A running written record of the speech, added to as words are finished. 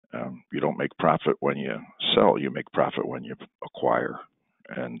You don't make profit when you sell, you make profit when you acquire.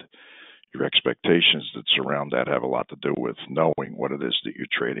 And your expectations that surround that have a lot to do with knowing what it is that you're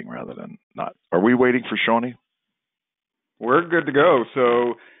trading rather than not. Are we waiting for Shawnee? We're good to go.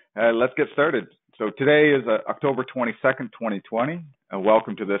 So let's get started. So today is October 22nd, 2020.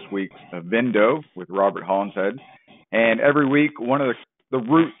 Welcome to this week's VIN-Dow with Robert Hollenshead. And every week, one of the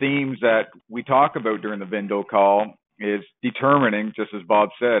root themes that we talk about during the VIN-Dow call is determining, just as Bob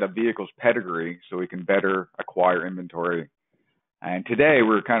said, a vehicle's pedigree so we can better acquire inventory. And today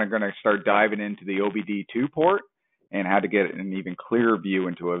we're kind of going to start diving into the OBD2 port and how to get an even clearer view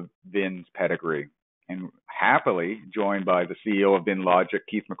into a VIN's pedigree. And happily joined by the CEO of VinLogx,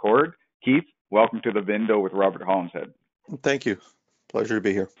 Keith McCord. Keith, welcome to the VIN-Dow with Robert Hollenshead. Thank you. Pleasure to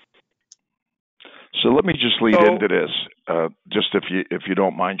be here. So let me just lead into this, just if you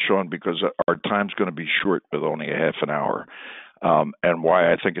don't mind, Sean, because our time's going to be short with only a half an hour, and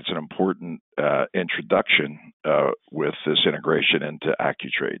why I think it's an important introduction with this integration into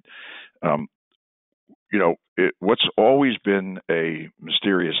AccuTrade. What's always been a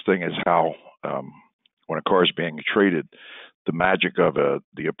mysterious thing is how when a car is being traded, the magic of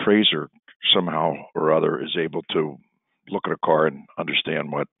the appraiser somehow or other is able to look at a car and understand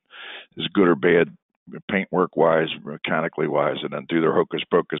what is good or bad, paintwork wise, mechanically wise, and then do their hocus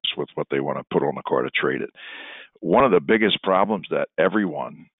pocus with what they want to put on the car to trade it. One of the biggest problems that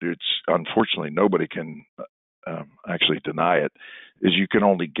it's unfortunately nobody can actually deny it, is you can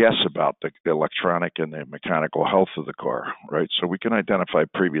only guess about the electronic and the mechanical health of the car, right? So we can identify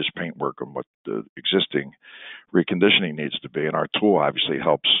previous paintwork and what the existing reconditioning needs to be, and our tool obviously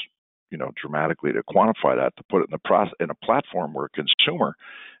helps, dramatically to quantify that, to put it in a platform where a consumer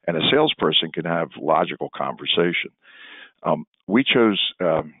and a salesperson can have logical conversation. We chose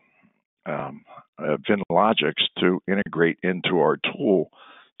VinLogx to integrate into our tool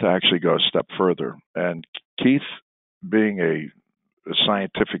to actually go a step further. And Keith, being a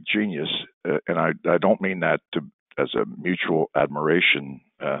scientific genius, and I don't mean that as a mutual admiration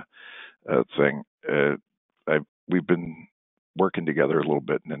thing, we've been working together a little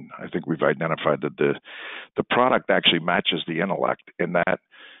bit, and I think we've identified that the product actually matches the intellect in that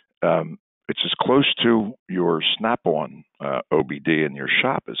it's as close to your snap-on OBD in your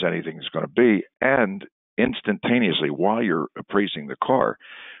shop as anything's going to be, and instantaneously, while you're appraising the car,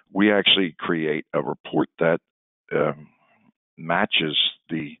 we actually create a report that matches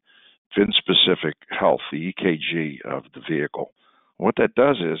the VIN-specific health, the EKG of the vehicle. What that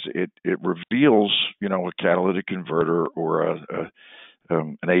does is it reveals, a catalytic converter or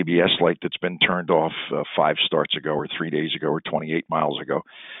an ABS light that's been turned off 5 starts ago or 3 days ago or 28 miles ago,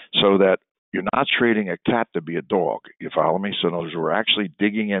 so that you're not trading a cat to be a dog. You follow me? So in other words, we're actually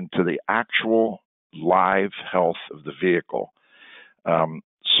digging into the actual live health of the vehicle,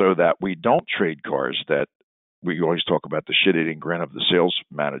 so that we don't trade cars that we always talk about the shit-eating grin of the sales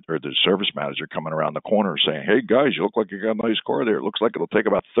manager or the service manager coming around the corner saying, "Hey guys, you look like you got a nice car there. It looks like it'll take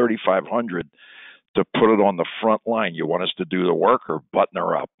about $3,500 to put it on the front line. You want us to do the work or button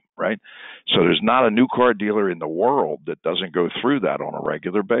her up?" Right? So there's not a new car dealer in the world that doesn't go through that on a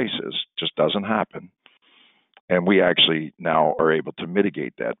regular basis. Just doesn't happen. And we actually now are able to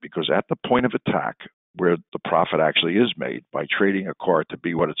mitigate that, because at the point of attack, where the profit actually is made by trading a car to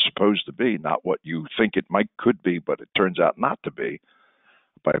be what it's supposed to be, not what you think it could be, but it turns out not to be,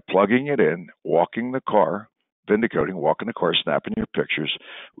 by plugging it in, walking the car, vindicating, walking the car, snapping your pictures,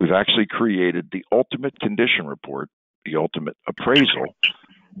 we've actually created the ultimate condition report, the ultimate appraisal,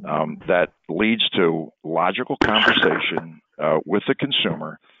 that leads to logical conversation with the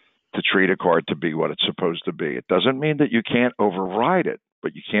consumer to treat a car to be what it's supposed to be. It doesn't mean that you can't override it,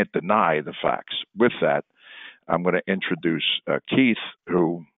 but you can't deny the facts. With that, I'm going to introduce Keith,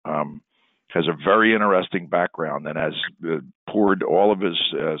 who has a very interesting background and has poured all of his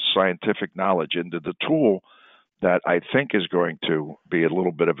scientific knowledge into the tool that I think is going to be a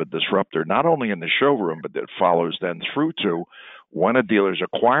little bit of a disruptor, not only in the showroom, but that follows then through to when a dealer's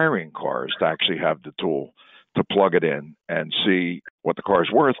acquiring cars to actually have the tool to plug it in and see what the car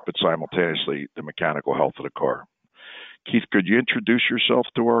is worth, but simultaneously the mechanical health of the car. Keith, could you introduce yourself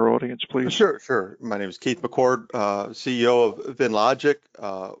to our audience, please? Sure. My name is Keith McCord, CEO of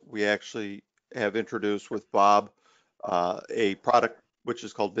VinLogx. We actually have introduced with Bob a product which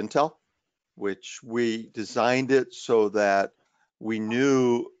is called VINTEL, which we designed it so that we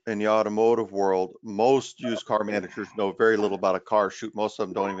knew in the automotive world, most used car managers know very little about a car. Shoot, most of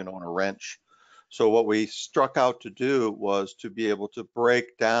them don't even own a wrench. So what we struck out to do was to be able to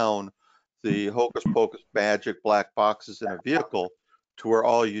break down the hocus pocus magic black boxes in a vehicle to where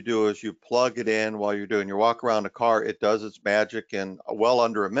all you do is you plug it in while you're doing your walk around the car. It does its magic in well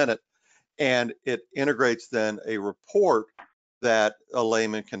under a minute, and it integrates then a report that a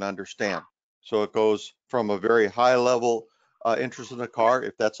layman can understand. So it goes from a very high level interest in the car,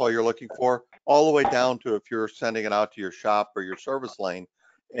 if that's all you're looking for, all the way down to if you're sending it out to your shop or your service lane,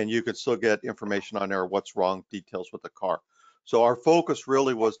 and you can still get information on there, what's wrong, details with the car. So our focus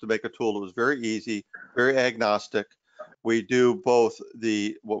really was to make a tool that was very easy, very agnostic. We do both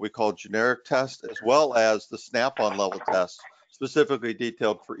the what we call generic test as well as the snap-on level tests, specifically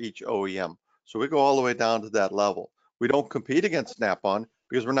detailed for each OEM. So we go all the way down to that level. We don't compete against snap-on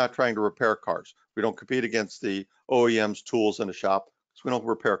because we're not trying to repair cars. We don't compete against the OEM's tools in the shop because we don't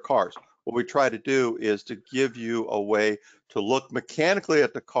repair cars. What we try to do is to give you a way to look mechanically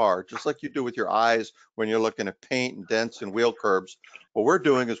at the car, just like you do with your eyes when you're looking at paint and dents and wheel curbs. What we're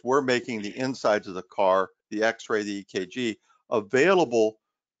doing is we're making the insides of the car, the X-ray, the EKG, available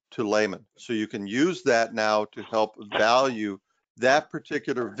to laymen. So you can use that now to help value that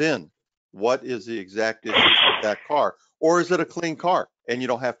particular VIN. What is the exact issues with that car? Or is it a clean car and you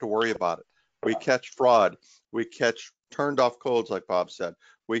don't have to worry about it? We catch fraud. We catch turned off codes, like Bob said.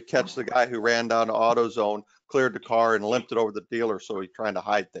 We catch the guy who ran down to AutoZone, cleared the car and limped it over the dealer, so he's trying to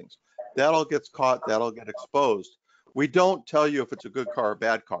hide things. That all gets caught, that'll get exposed. We don't tell you if it's a good car or a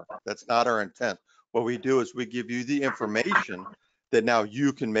bad car. That's not our intent. What we do is we give you the information that now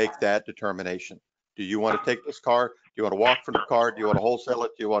you can make that determination. Do you want to take this car? Do you want to walk from the car? Do you want to wholesale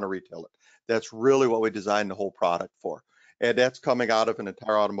it? Do you want to retail it? That's really what we designed the whole product for. And that's coming out of an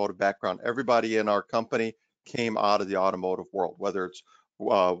entire automotive background. Everybody in our company came out of the automotive world, whether it's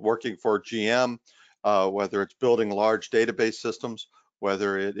working for GM, whether it's building large database systems,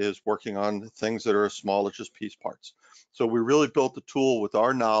 whether it is working on things that are as small as just piece parts. So we really built the tool with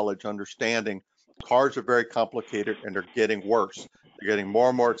our knowledge, understanding cars are very complicated and they're getting worse. They're getting more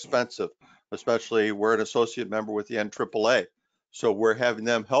and more expensive, especially we're an associate member with the NAAA. So we're having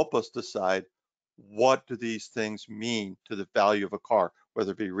them help us decide what do these things mean to the value of a car,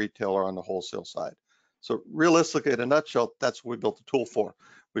 whether it be retail or on the wholesale side. So realistically, in a nutshell, that's what we built the tool for.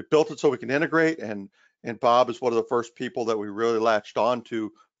 We built it so we can integrate, and Bob is one of the first people that we really latched on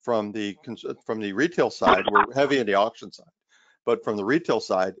to from the retail side. We're heavy in the auction side, but from the retail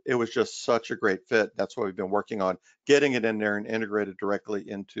side, it was just such a great fit. That's what we've been working on, getting it in there and integrated directly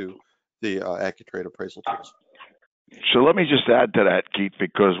into the AccuTrade appraisal tools. So let me just add to that, Keith,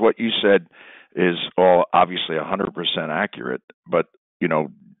 because what you said is all obviously 100% accurate, but you know,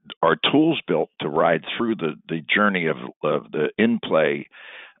 our tools built to ride through the journey of the in-play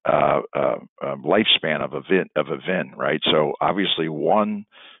lifespan of a VIN, right? So obviously one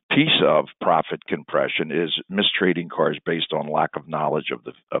piece of profit compression is mistrading cars based on lack of knowledge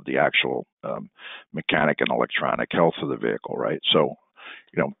of the actual mechanic and electronic health of the vehicle, right? So,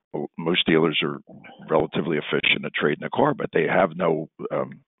 you know, most dealers are relatively efficient at trading a car, but they have no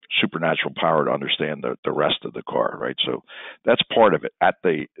supernatural power to understand the rest of the car, right? So that's part of it at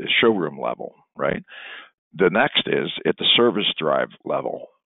the showroom level, right? The next is at the service drive level,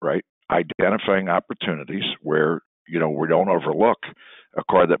 right? Identifying opportunities where, you know, we don't overlook a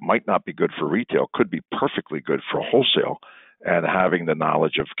car that might not be good for retail, could be perfectly good for wholesale, and having the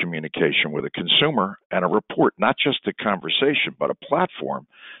knowledge of communication with a consumer and a report, not just a conversation, but a platform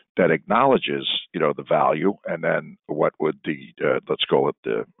that acknowledges, you know, the value, and then what would let's call it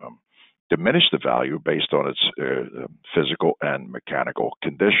diminish the value based on its physical and mechanical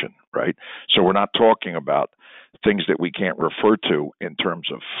condition, right? So we're not talking about things that we can't refer to in terms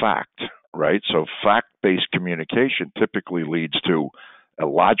of fact, right? So fact-based communication typically leads to a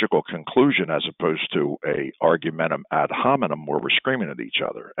logical conclusion as opposed to a argumentum ad hominem where we're screaming at each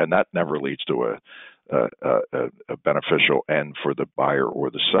other, and that never leads to a beneficial end for the buyer or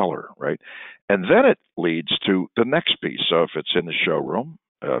the seller, right? And then it leads to the next piece. So if it's in the showroom,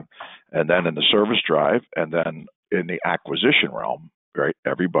 and then in the service drive, and then in the acquisition realm, right?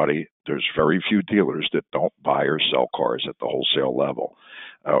 There's very few dealers that don't buy or sell cars at the wholesale level.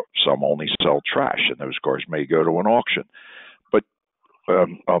 Some only sell trash, and those cars may go to an auction. But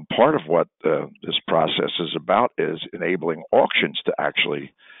part of what this process is about is enabling auctions to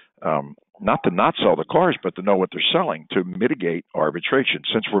actually not sell the cars, but to know what they're selling to mitigate arbitration.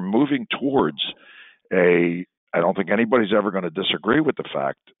 Since we're moving towards I don't think anybody's ever going to disagree with the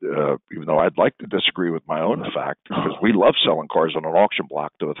fact, even though I'd like to disagree with my own fact, because we love selling cars on an auction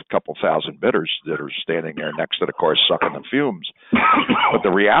block to a couple thousand bidders that are standing there next to the car sucking the fumes. But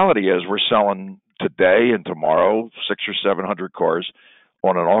the reality is we're selling today and tomorrow 600 or 700 cars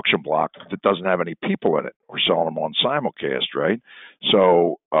on an auction block that doesn't have any people in it. We're selling them on simulcast, right?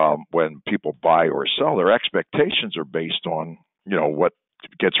 So when people buy or sell, their expectations are based on what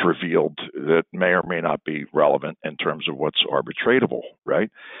gets revealed that may or may not be relevant in terms of what's arbitratable,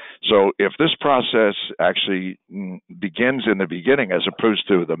 right? So if this process actually begins in the beginning as opposed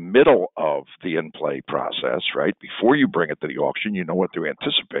to the middle of the in-play process, right? Before you bring it to the auction, you know what to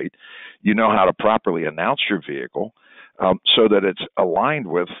anticipate. You know how to properly announce your vehicle so that it's aligned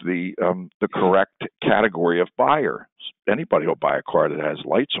with the correct category of buyer. Anybody will buy a car that has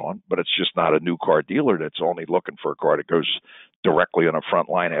lights on, but it's just not a new car dealer that's only looking for a car that goes directly on the front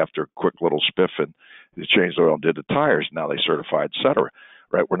line after a quick little spiff and they changed oil and did the tires. Now they certify, et cetera.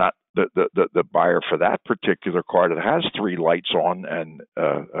 Right? We're not the buyer for that particular car that has three lights on and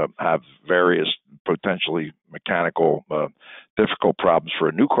have various potentially mechanical difficult problems for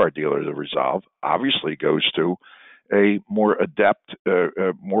a new car dealer to resolve. Obviously, goes to a more adept,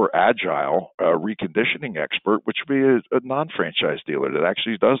 more agile reconditioning expert, which would be a non-franchise dealer that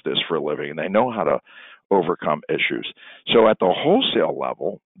actually does this for a living, and they know how to overcome issues. So at the wholesale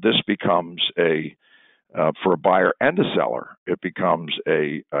level, this becomes for a buyer and a seller, it becomes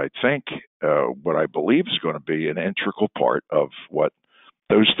what I believe is going to be an integral part of what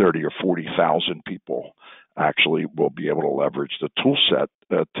those 30 or 40,000 people actually will be able to leverage the tool set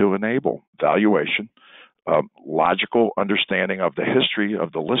to enable valuation, logical understanding of the history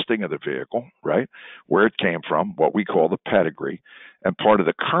of the listing of the vehicle, right? Where it came from, what we call the pedigree. And part of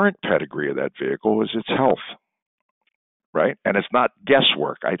the current pedigree of that vehicle is its health, right? And it's not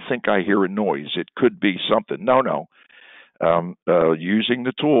guesswork. I think I hear a noise. It could be something. No. Using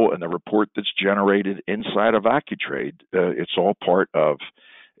the tool and the report that's generated inside of AccuTrade, it's all part of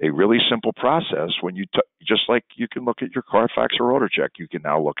a really simple process. When you just like you can look at your Carfax or AutoCheck, you can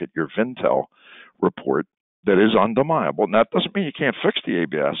now look at your VINTEL report that is undeniable. And that doesn't mean you can't fix the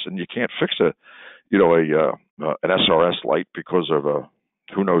ABS and you can't fix an SRS light because of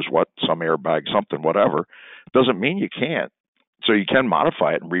who knows what, some airbag, something, whatever. It doesn't mean you can't. So you can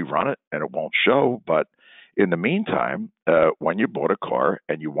modify it and rerun it and it won't show. But in the meantime, when you bought a car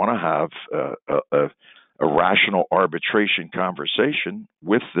and you want to have a rational arbitration conversation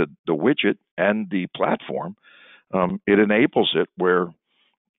with the widget and the platform, it enables it where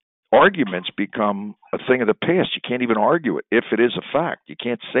arguments become a thing of the past. You can't even argue it if it is a fact. You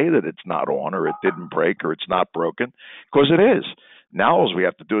can't say that it's not on or it didn't break or it's not broken because it is. Now all we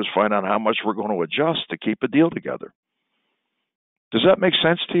have to do is find out how much we're going to adjust to keep a deal together. Does that make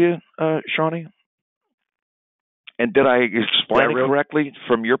sense to you, Shawnee? And did I explain it correctly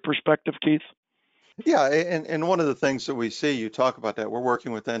from your perspective, Keith? Yeah, and one of the things that we see, you talk about that, we're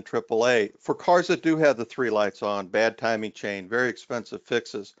working with NAAA. For cars that do have the three lights on, bad timing chain, very expensive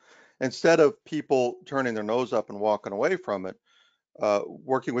fixes, instead of people turning their nose up and walking away from it,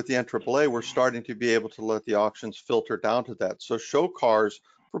 working with the NAAA, we're starting to be able to let the auctions filter down to that. So show cars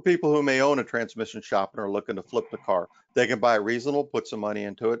for people who may own a transmission shop and are looking to flip the car. They can buy it reasonable, put some money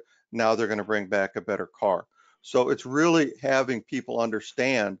into it. Now they're going to bring back a better car. So it's really having people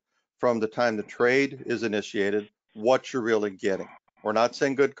understand from the time the trade is initiated what you're really getting. We're not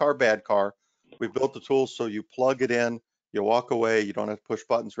saying good car, bad car. We built the tools so you plug it in, you walk away, you don't have to push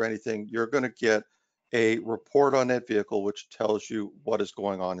buttons or anything. You're going to get a report on that vehicle which tells you what is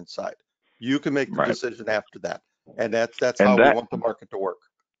going on inside. You can make the decision after that. And that's how we want the market to work.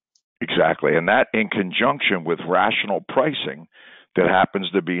 Exactly. And that in conjunction with rational pricing that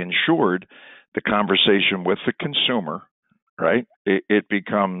happens to be insured, the conversation with the consumer, right? It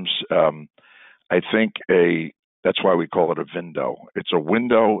becomes, I think, that's why we call it a VIN-Dow. It's a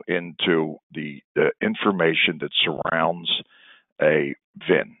window into the information that surrounds a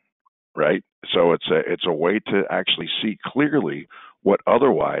VIN, right? So it's a way to actually see clearly what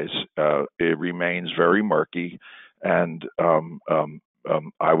otherwise it remains very murky and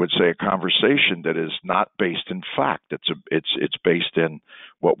I would say a conversation that is not based in fact. It's based in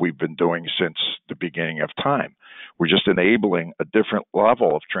what we've been doing since the beginning of time. We're just enabling a different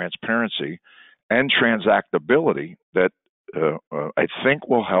level of transparency and transactability that I think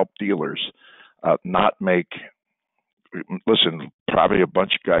will help dealers not make. Listen, probably a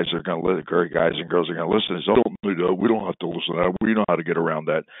bunch of guys are going to listen. Guys and girls are going to listen. We don't have to listen to that. We know how to get around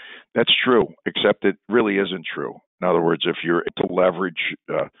that. That's true, except it really isn't true. In other words, if you're to leverage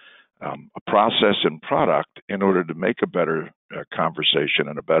a process and product in order to make a better conversation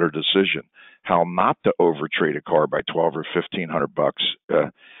and a better decision, how not to overtrade a car by $1,200 or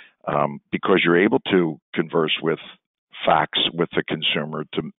 $1,500, because you're able to converse with facts with the consumer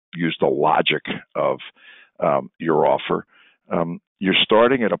to use the logic of your offer, you're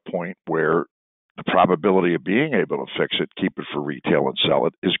starting at a point where the probability of being able to fix it, keep it for retail and sell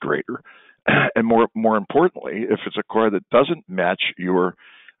it is greater. And more importantly, if it's a car that doesn't match your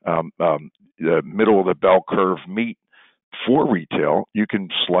the middle of the bell curve meat for retail, you can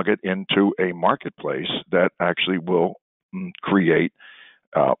slug it into a marketplace that actually will create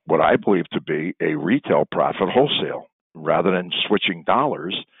what I believe to be a retail profit wholesale. Rather than switching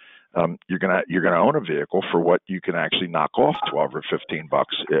dollars, you're gonna own a vehicle for what you can actually knock off $12 or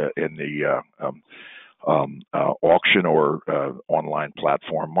 $15 in the auction or online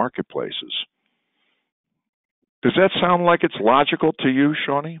platform marketplaces. Does that sound like it's logical to you,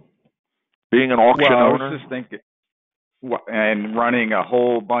 Shawnee? Being an auction owner? I was just thinking, and running a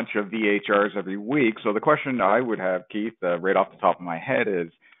whole bunch of VHRs every week. So the question I would have, Keith, right off the top of my head is,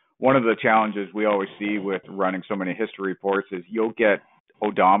 one of the challenges we always see with running so many history reports is you'll get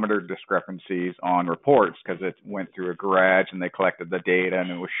odometer discrepancies on reports because it went through a garage and they collected the data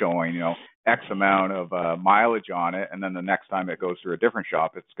and it was showing, X amount of mileage on it. And then the next time it goes through a different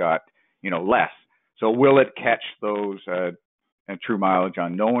shop, it's got, less. So will it catch those true mileage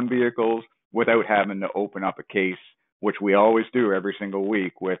on known vehicles without having to open up a case, which we always do every single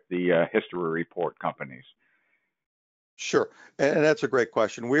week with the history report companies? Sure. And that's a great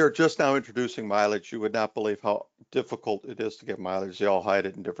question. We are just now introducing mileage. You would not believe how difficult it is to get mileage. They all hide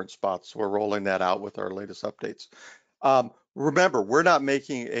it in different spots. So we're rolling that out with our latest updates. Remember, we're not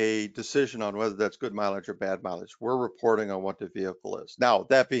making a decision on whether that's good mileage or bad mileage. We're reporting on what the vehicle is. Now,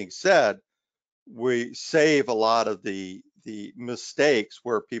 that being said, we save a lot of the mistakes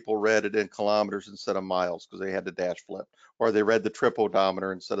where people read it in kilometers instead of miles because they had the dash flip, or they read the trip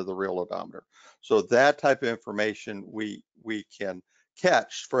odometer instead of the real odometer. So that type of information we can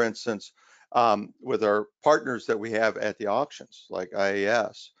catch. For instance, with our partners that we have at the auctions, like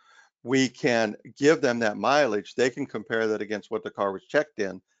IAS, we can give them that mileage. They can compare that against what the car was checked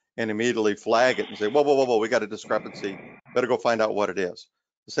in and immediately flag it and say, whoa, we got a discrepancy. Better go find out what it is.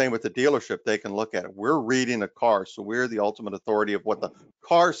 The same with the dealership, they can look at it. We're reading a car, so we're the ultimate authority of what the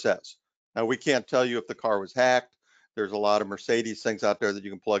car says. Now, we can't tell you if the car was hacked. There's a lot of Mercedes things out there that you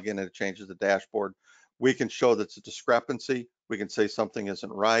can plug in and it changes the dashboard. We can show that's a discrepancy. We can say something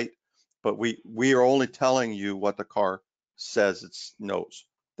isn't right, but we are only telling you what the car says it knows.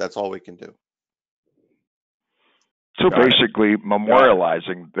 That's all we can do. So basically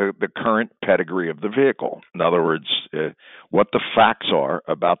memorializing the current pedigree of the vehicle. In other words, what the facts are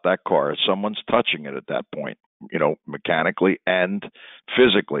about that car. Someone's touching it at that point, mechanically and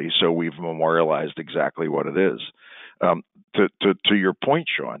physically. So we've memorialized exactly what it is. To your point,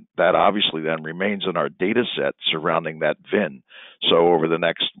 Sean, that obviously then remains in our data set surrounding that VIN. So over the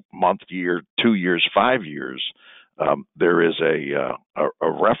next month, year, 2 years, 5 years, there is a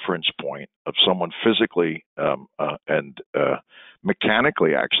reference point of someone physically and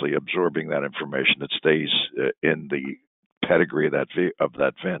mechanically actually absorbing that information that stays in the pedigree of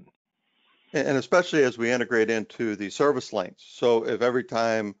that VIN. And especially as we integrate into the service lanes. So if every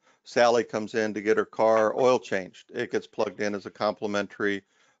time Sally comes in to get her car oil changed, it gets plugged in as a complimentary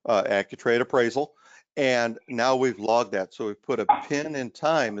AccuTrade appraisal. And now we've logged that. So we've put a pin in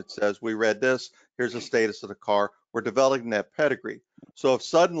time that says, we read this, here's the status of the car. We're developing that pedigree. So if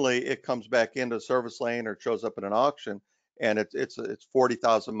suddenly it comes back into a service lane or it shows up in an auction and it's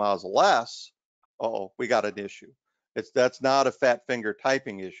 40,000 miles less, we got an issue. That's not a fat finger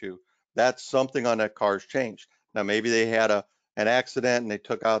typing issue. That's something on that car's changed. Now, maybe they had an accident and they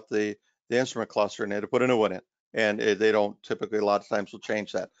took out the instrument cluster and they had to put a new one in. And they don't typically, a lot of times will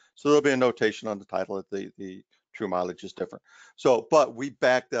change that. So there'll be a notation on the title that the true mileage is different. So, but we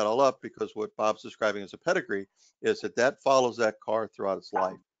back that all up because what Bob's describing as a pedigree is that follows that car throughout its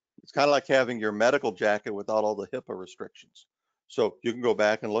life. It's kind of like having your medical jacket without all the HIPAA restrictions. So you can go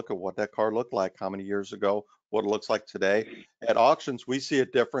back and look at what that car looked like, how many years ago, what it looks like today. At auctions, we see a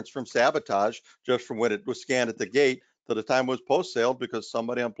difference from sabotage just from when it was scanned at the gate to the time it was post-sale because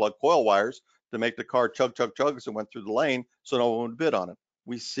somebody unplugged coil wires to make the car chug as it went through the lane so no one would bid on it.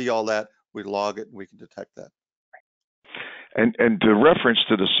 We see all that, we log it, and we can detect that. And to reference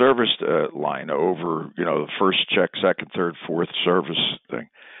to the service line over, the first check, second, third, fourth service thing,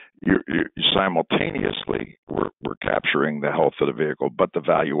 you simultaneously we're capturing the health of the vehicle, but the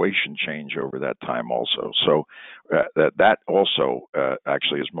valuation change over that time also. So that also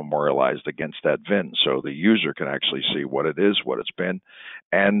actually is memorialized against that VIN, so the user can actually see what it is, what it's been,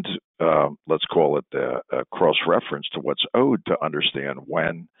 and let's call it cross-reference to what's owed to understand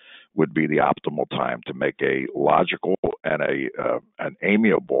when would be the optimal time to make a logical and an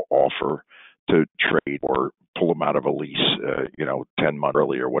amiable offer to trade or pull them out of a lease, 10 months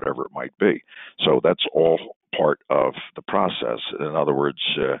early or whatever it might be. So that's all part of the process. In other words,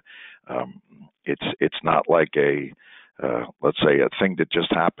 it's not like let's say a thing that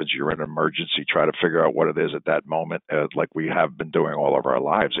just happens. You're in an emergency, try to figure out what it is at that moment, like we have been doing all of our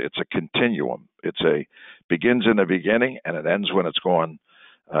lives. It's a continuum. It's a begins in the beginning and it ends when it's gone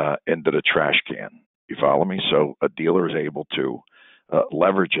into the trash can. You follow me? So a dealer is able to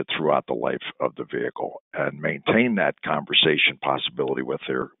leverage it throughout the life of the vehicle and maintain that conversation possibility with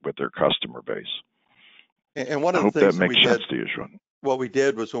their customer base. And one I of the hope that things that makes sense to you, Sean. what we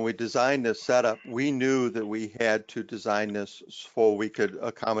did was when we designed this setup, we knew that we had to design this so we could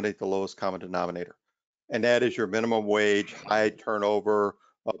accommodate the lowest common denominator. And that is your minimum wage, high turnover,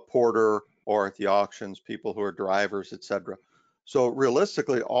 a porter, or at the auctions, people who are drivers, etc. So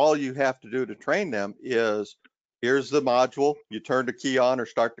realistically, all you have to do to train them is, here's the module, you turn the key on or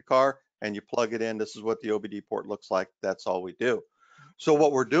start the car, and you plug it in. This is what the OBD port looks like. That's all we do. So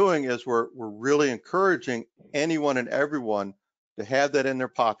what we're doing is we're really encouraging anyone and everyone to have that in their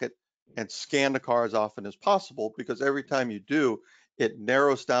pocket and scan the car as often as possible, because every time you do, it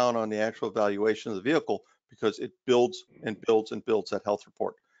narrows down on the actual valuation of the vehicle, because it builds and builds and builds that health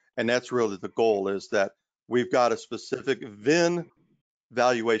report. And that's really the goal, is that we've got a specific VIN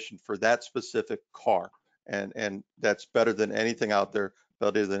valuation for that specific car. And that's better than anything out there,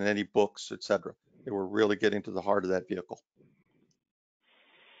 better than any books, etc. And we're really getting to the heart of that vehicle.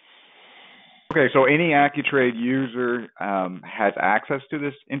 Okay, so any AccuTrade user has access to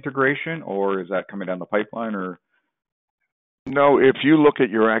this integration, or is that coming down the pipeline? Or no, if you look at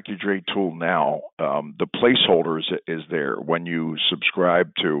your AccuTrade tool now, the placeholders is there. When you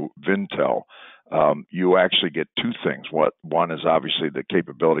subscribe to VinTel, you actually get two things. One is obviously the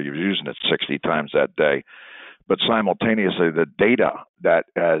capability of using it 60 times that day, but simultaneously the data that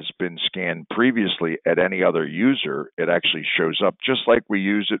has been scanned previously at any other user, it actually shows up just like we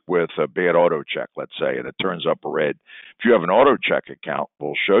use it with a bad auto check, let's say, and it turns up red. If you have an auto check account,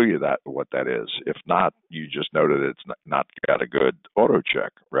 we'll show you what that is. If not, you just know that it's not got a good auto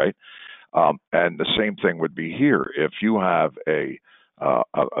check, right? And the same thing would be here. If you have a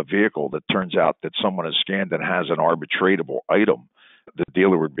vehicle that turns out that someone has scanned and has an arbitratable item, the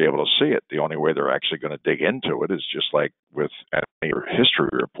dealer would be able to see it. The only way they're actually going to dig into it is just like with any history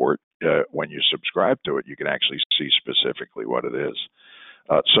report. When you subscribe to it, you can actually see specifically what it is.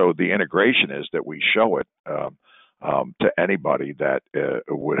 So the integration is that we show it to anybody that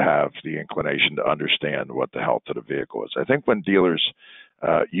would have the inclination to understand what the health of the vehicle is. I think when dealers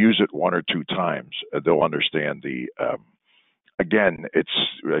use it one or two times, they'll understand the again,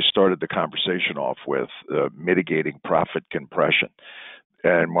 I started the conversation off with mitigating profit compression.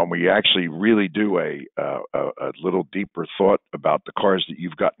 And when we actually really do a little deeper thought about the cars that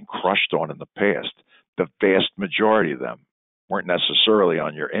you've gotten crushed on in the past, the vast majority of them weren't necessarily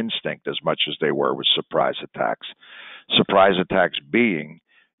on your instinct as much as they were with surprise attacks. Surprise attacks being,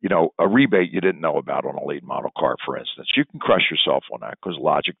 a rebate you didn't know about on a late model car, for instance. You can crush yourself on that because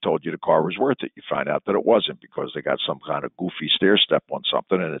logic told you the car was worth it. You find out that it wasn't because they got some kind of goofy stair step on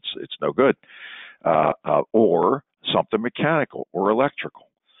something and it's no good. Or something mechanical or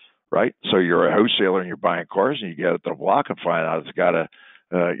electrical, right? So you're a wholesaler and you're buying cars and you get at the block and find out it's got an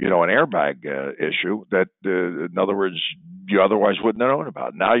airbag issue that, in other words, you otherwise wouldn't have known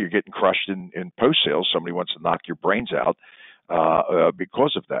about. Now you're getting crushed in post-sales. Somebody wants to knock your brains out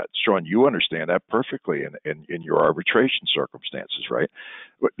because of that. Sean, you understand that perfectly in your arbitration circumstances, right?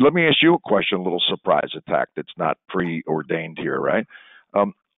 But let me ask you a question, a little surprise attack that's not preordained here, right?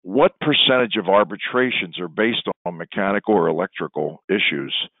 What percentage of arbitrations are based on mechanical or electrical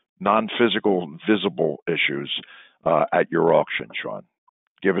issues, non-physical, visible issues at your auction, Sean?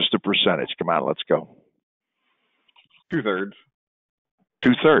 Give us the percentage. Come on, let's go. 2/3.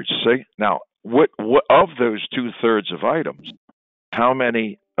 2/3. See? Now, what of those 2/3 of items, how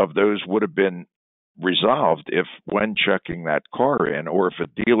many of those would have been resolved if, when checking that car in, or if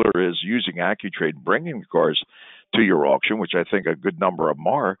a dealer is using AccuTrade, bringing cars to your auction, which I think a good number of them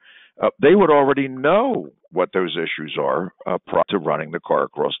are, they would already know what those issues are prior to running the car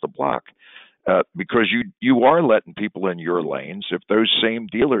across the block. Because you are letting people in your lanes. If those same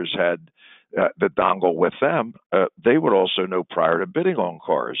dealers had the dongle with them, they would also know prior to bidding on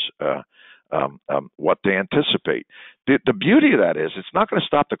cars what to anticipate. The beauty of that is it's not going to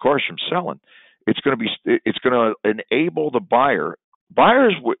stop the cars from selling. It's going to enable the buyers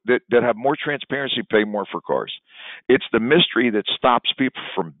that have more transparency pay more for cars. It's the mystery that stops people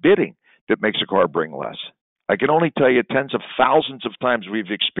from bidding that makes a car bring less. I can only tell you tens of thousands of times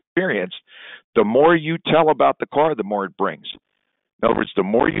we've experienced, the more you tell about the car, the more it brings. In other words, the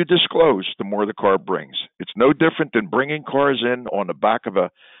more you disclose, the more the car brings. It's no different than bringing cars in on the back of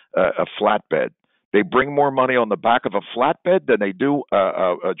a flatbed. They bring more money on the back of a flatbed than they do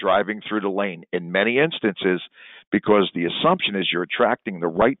driving through the lane in many instances, because the assumption is you're attracting the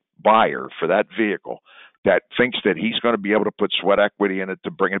right buyer for that vehicle that thinks that he's going to be able to put sweat equity in it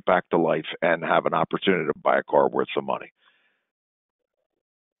to bring it back to life and have an opportunity to buy a car worth some money.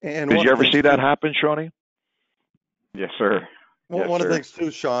 And Did you ever see that happen, Shawnee? Yes, sir. One of the things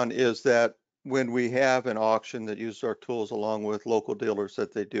too, Sean, is that when we have an auction that uses our tools along with local dealers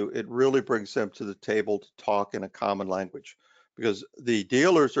that they do, it really brings them to the table to talk in a common language, because the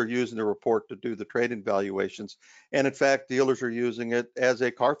dealers are using the report to do the trade-in valuations. And in fact, dealers are using it as a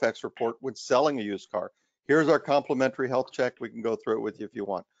Carfax report when selling a used car. Here's our complimentary health check. We can go through it with you if you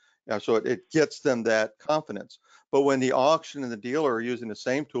want. So it gets them that confidence. But when the auction and the dealer are using the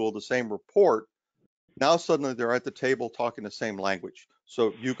same tool, the same report, now suddenly they're at the table talking the same language.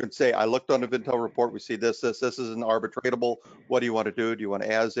 So you can say, I looked on the VINTEL report, we see this isn't arbitratable. What do you want to do? Do you want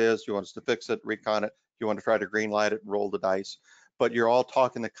as is? Do you want us to fix it, recon it? Do you want to try to green light it and roll the dice? But you're all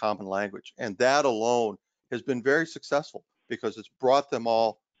talking the common language. And that alone has been very successful because it's brought them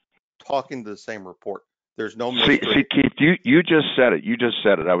all talking to the same report. There's no mystery. See, Keith, you just said it. You just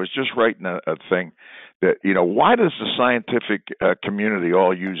said it. I was just writing a thing that, why does the scientific community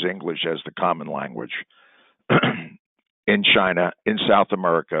all use English as the common language? In China, in South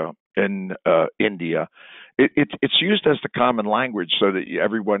America, in India, it's used as the common language so that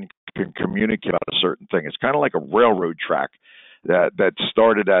everyone can communicate about a certain thing. It's kind of like a railroad track that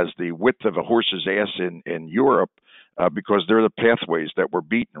started as the width of a horse's ass in Europe, because they're the pathways that were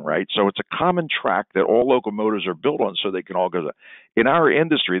beaten, right? So it's a common track that all locomotives are built on so they can all go there. In our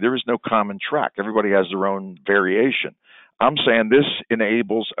industry, there is no common track. Everybody has their own variation. I'm saying this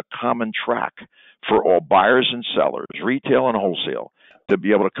enables a common track for all buyers and sellers, retail and wholesale, to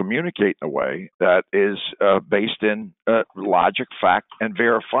be able to communicate in a way that is based in logic, fact, and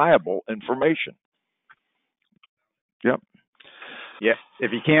verifiable information. Yep. Yeah,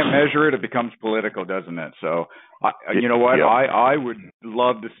 if you can't measure it, it becomes political, doesn't it? So, you know what? Yep. I would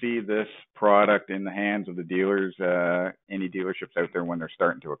love to see this product in the hands of the dealers, any dealerships out there when they're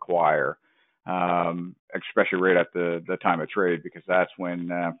starting to acquire, especially right at the time of trade, because that's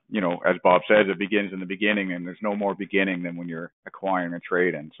when, as Bob says, it begins in the beginning, and there's no more beginning than when you're acquiring a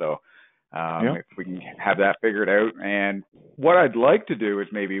trade-in. So, if we can have that figured out, and what I'd like to do is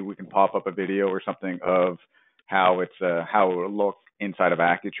maybe we can pop up a video or something of how it will look inside of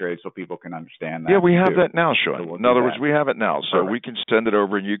AccuTrade so people can understand that. Yeah, we have that now, Sean. So in other words, we have it now. So we can send it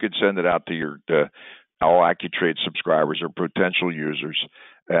over, and you can send it out to your all AccuTrade subscribers or potential users,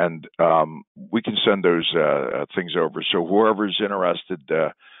 and we can send those things over. So whoever's interested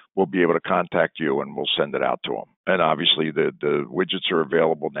will be able to contact you, and we'll send it out to them. And obviously, the widgets are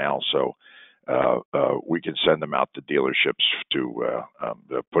available now, so we can send them out to dealerships to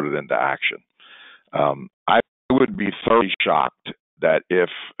put it into action. I would be thoroughly shocked that if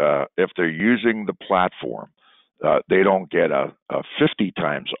they're using the platform, they don't get a 50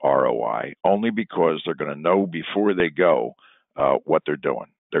 times ROI, only because they're going to know before they go what they're doing.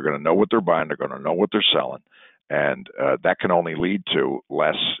 They're going to know what they're buying. They're going to know what they're selling. And that can only lead to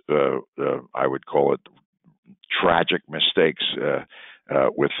less, I would call it, tragic mistakes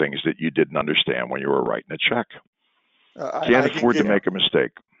with things that you didn't understand when you were writing a check. Can't afford to make a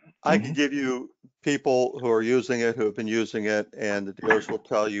mistake. I can give you people who are using it, who have been using it, and the dealers will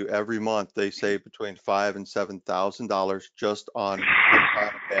tell you every month they save between $5,000 and $7,000 just on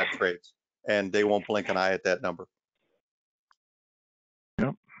bad trades, and they won't blink an eye at that number.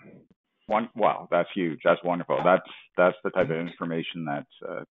 Yep. Wow, that's huge. That's wonderful. That's the type of information that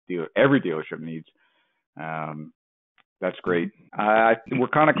every dealership needs. That's great. We're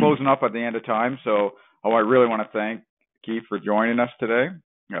kind of closing up at the end of time, so I really want to thank Keith for joining us today.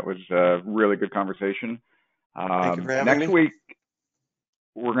 That was a really good conversation. Thank you for having next me. week,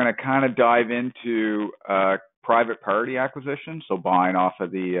 we're going to kind of dive into private party acquisition, so buying off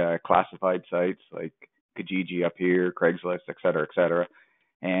of the classified sites like Kijiji up here, Craigslist, et cetera, et cetera.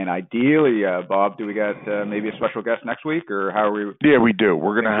 And ideally, Bob, do we got maybe a special guest next week, or how are we? Yeah, we do.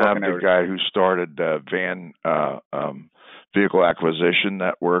 We're going to have the guy who started Vehicle Acquisition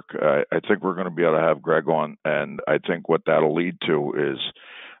Network. I think we're going to be able to have Greg on, and I think what that'll lead to is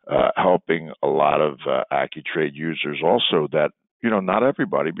helping a lot of AccuTrade users also that, not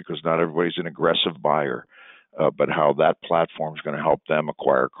everybody, because not everybody's an aggressive buyer, but how that platform is going to help them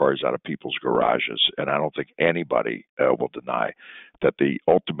acquire cars out of people's garages. And I don't think anybody will deny that the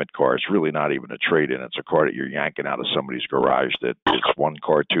ultimate car is really not even a trade-in. It's a car that you're yanking out of somebody's garage that it's one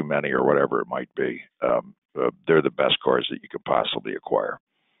car too many or whatever it might be. They're the best cars that you could possibly acquire.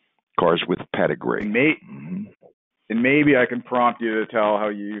 Cars with pedigree. And maybe I can prompt you to tell how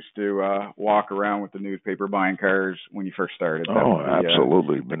you used to walk around with the newspaper buying cars when you first started.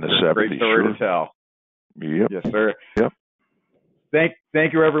 Absolutely. In the 70s. Great story to tell. Yep. Yes, sir. Yep.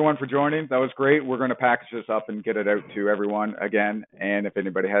 thank you everyone for joining. That was great. We're going to package this up and get it out to everyone again. And if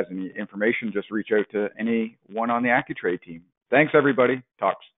anybody has any information, just reach out to anyone on the AccuTrade team. Thanks everybody.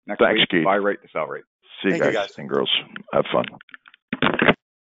 Talks next week. Keith. Buy rate to sell rate. See you guys and girls. Have fun.